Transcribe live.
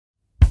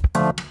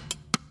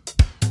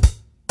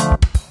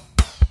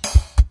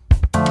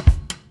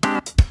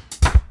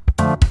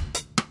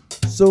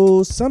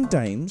So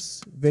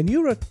sometimes when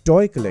you're a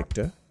toy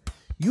collector,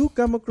 you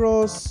come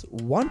across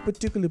one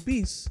particular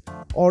piece,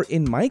 or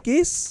in my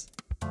case,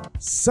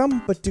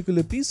 some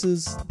particular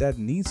pieces that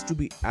needs to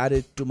be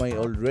added to my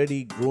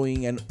already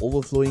growing and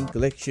overflowing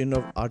collection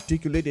of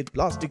articulated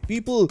plastic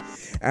people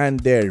and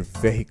their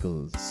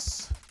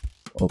vehicles.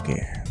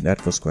 Okay,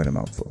 that was quite a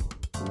mouthful.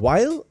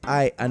 While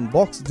I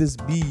unbox this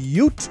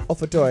beaut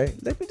of a toy,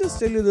 let me just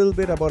tell you a little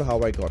bit about how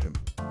I got him.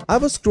 I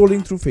was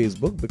scrolling through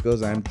Facebook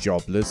because I'm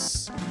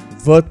jobless,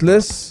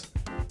 worthless.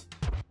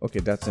 Okay,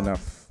 that's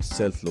enough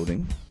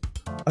self-loading.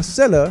 A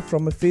seller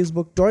from a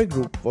Facebook toy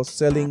group was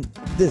selling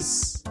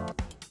this.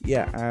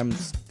 Yeah, I'm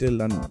still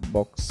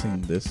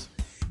unboxing this.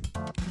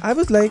 I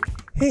was like,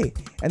 hey,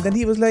 and then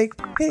he was like,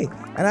 hey,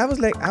 and I was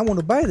like, I want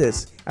to buy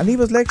this, and he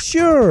was like,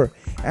 sure,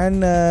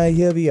 and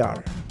here we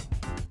are.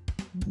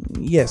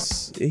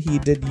 Yes, he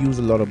did use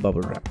a lot of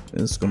bubble wrap.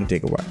 It's going to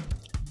take a while.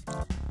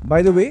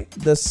 By the way,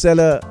 the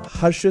seller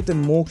Harshit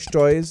and Moksh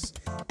Toys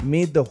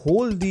made the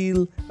whole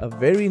deal a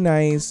very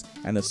nice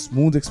and a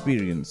smooth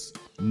experience.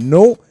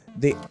 No,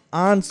 they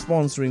aren't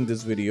sponsoring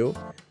this video,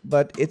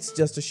 but it's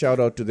just a shout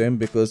out to them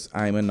because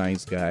I'm a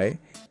nice guy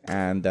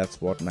and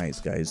that's what nice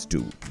guys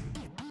do.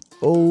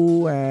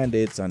 Oh, and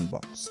it's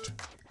unboxed.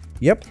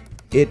 Yep,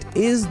 it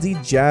is the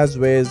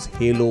Jazzwares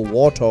Halo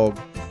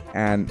Warthog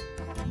and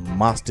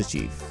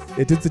Masterchief.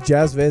 It is the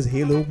Jazzwares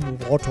Halo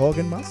Warthog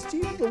and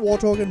Masterchief. The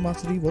Warthog and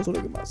Masterchief, Warthog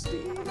and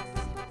Masterchief.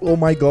 Oh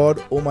my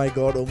god, oh my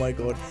god, oh my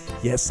god.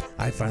 Yes,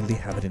 I finally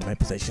have it in my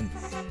possession.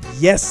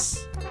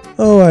 Yes!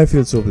 Oh, I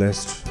feel so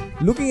blessed.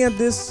 Looking at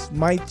this,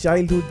 my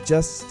childhood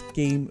just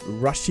came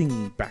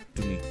rushing back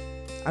to me.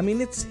 I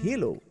mean, it's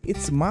Halo,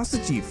 it's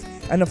Masterchief,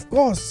 and of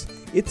course,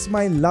 it's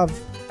my love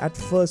at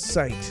first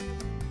sight.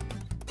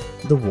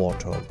 The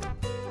Warthog.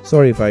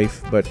 Sorry,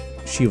 wife, but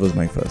she was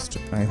my first.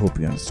 I hope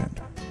you understand.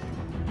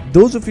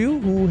 Those of you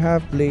who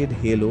have played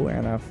Halo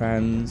and are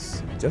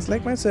fans just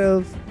like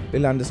myself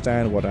will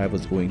understand what I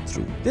was going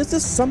through. There's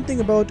just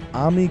something about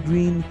army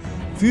green,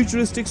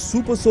 futuristic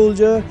super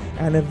soldier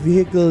and a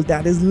vehicle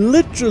that is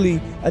literally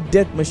a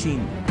death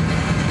machine.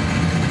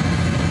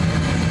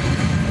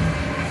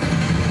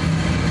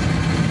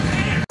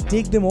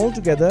 Take them all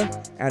together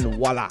and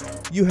voila,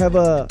 you have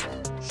a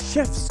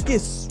chef's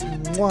kiss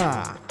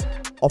mwah,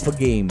 of a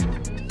game.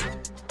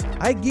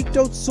 I geeked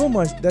out so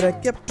much that I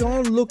kept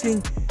on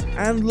looking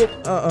and wait,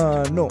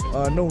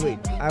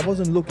 I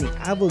wasn't looking,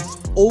 I was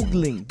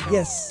ogling.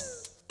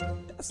 Yes,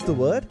 that's the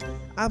word.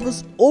 I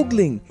was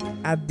ogling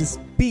at this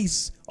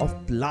piece of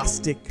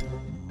plastic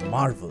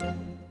marvel.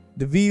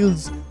 The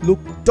wheels look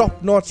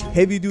top-notch,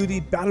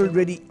 heavy-duty,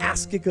 battle-ready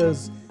ass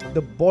kickers.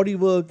 The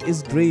bodywork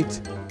is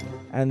great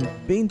and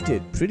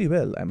painted pretty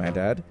well, I might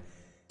add.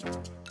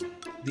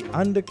 The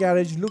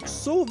undercarriage looks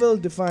so well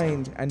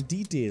defined and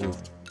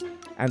detailed,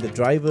 and the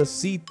driver's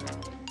seat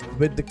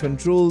with the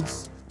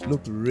controls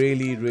look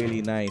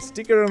really nice,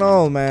 sticker and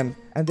all, man.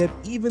 And they've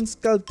even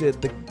sculpted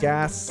the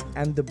gas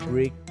and the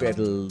brake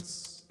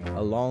pedals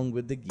along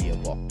with the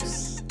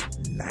gearbox.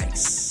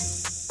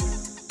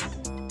 Nice.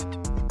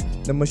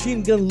 The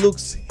machine gun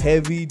looks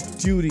heavy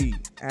duty,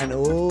 and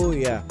oh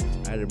yeah,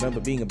 I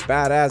remember being a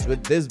badass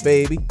with this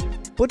baby.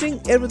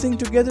 Putting everything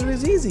together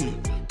is easy.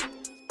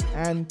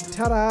 And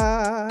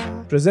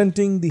ta-da!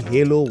 Presenting the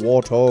Halo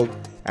Warthog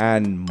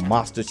and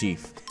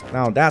Masterchief.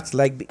 Now that's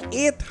like the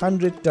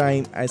 800th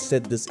time I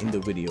said this in the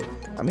video.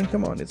 I mean,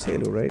 come on, it's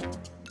Halo, right?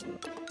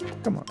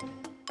 Come on.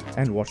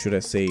 And what should I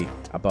say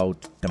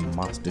about the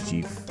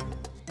Masterchief?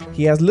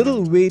 He has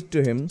little weight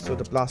to him, so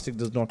the plastic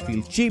does not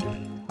feel cheap.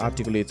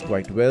 Articulates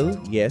quite well.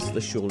 Yes,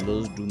 the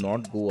shoulders do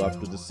not go up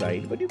to the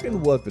side, but you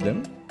can work with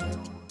him.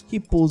 He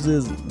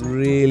poses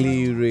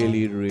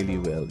really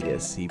well.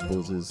 Yes, he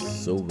poses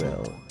so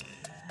well.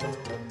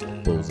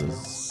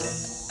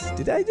 Poses.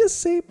 Did I just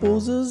say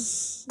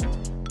poses?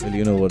 Well,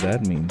 you know what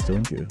that means,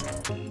 don't you?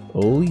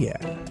 Oh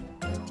yeah.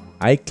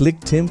 I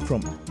clicked him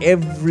from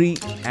every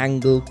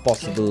angle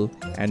possible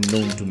and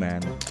known to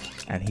man,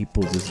 and he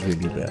poses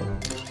really well.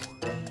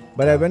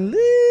 But I went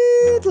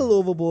little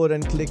overboard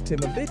and clicked him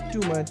a bit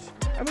too much.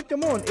 I mean,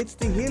 come on, it's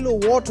the Halo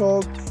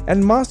Warthog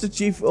and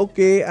Masterchief.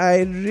 Okay,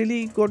 I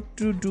really got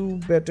to do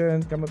better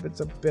and come up with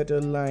a better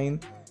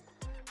line.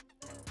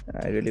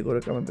 I really got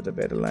to come up with a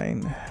better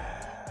line.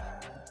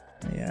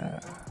 Yeah.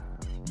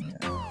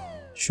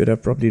 Should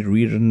have probably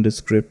rewritten the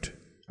script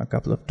a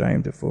couple of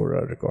times before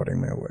recording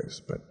my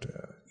voice, but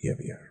here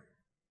we are.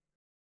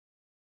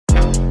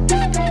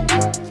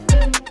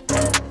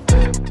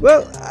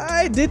 Well,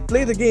 I did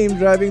play the game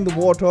driving the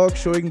Warthog,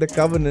 showing the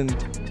Covenant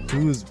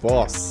who's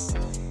boss.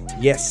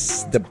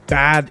 Yes, the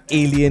bad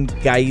alien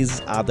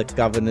guys are the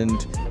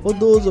Covenant. For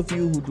those of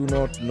you who do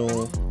not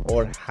know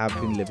or have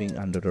been living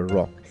under a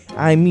rock,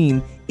 I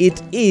mean,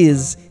 it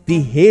is the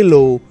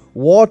Halo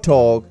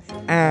Warthog,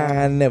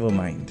 and never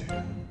mind.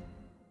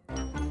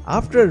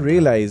 After I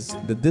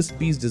realized that this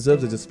piece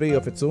deserves a display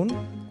of its own,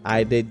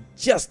 I did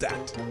just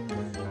that.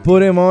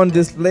 Put him on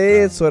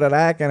display so that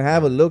I can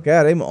have a look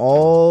at him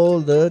all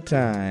the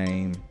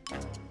time.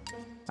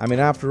 I mean,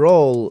 after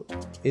all,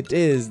 it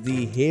is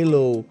the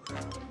Halo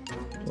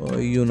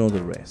You know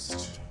the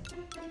rest.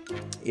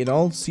 In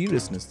all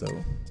seriousness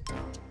though,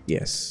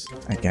 yes,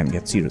 I can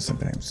get serious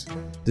sometimes.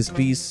 This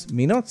piece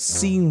may not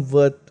seem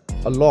worth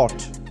a lot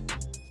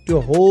to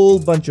a whole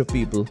bunch of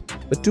people,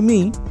 but to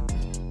me,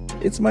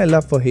 it's my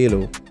love for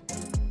Halo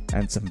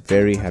and some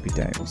very happy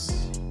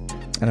times.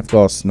 And of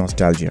course,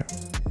 nostalgia.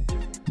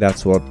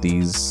 That's what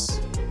these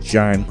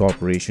giant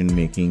corporation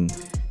making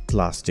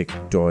plastic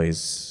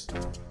toys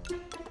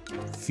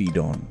feed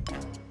on.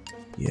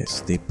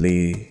 Yes, they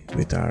play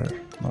with our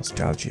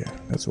nostalgia.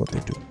 That's what they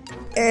do.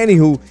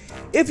 Anywho,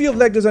 if you've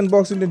liked this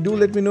unboxing, then do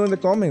let me know in the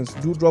comments.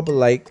 Do drop a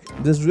like.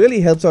 This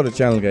really helps out the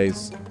channel,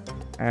 guys.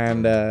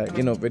 And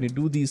when you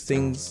do these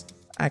things,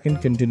 I can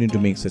continue to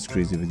make such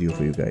crazy video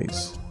for you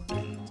guys.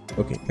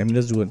 Okay, let me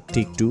just do a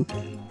take 2.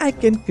 I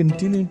can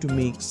continue to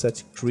make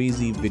such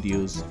crazy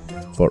videos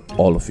for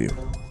all of you.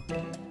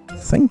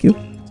 Thank you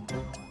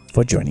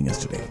for joining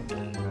us today.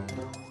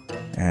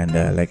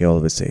 And like I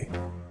always say,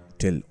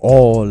 till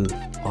all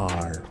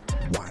are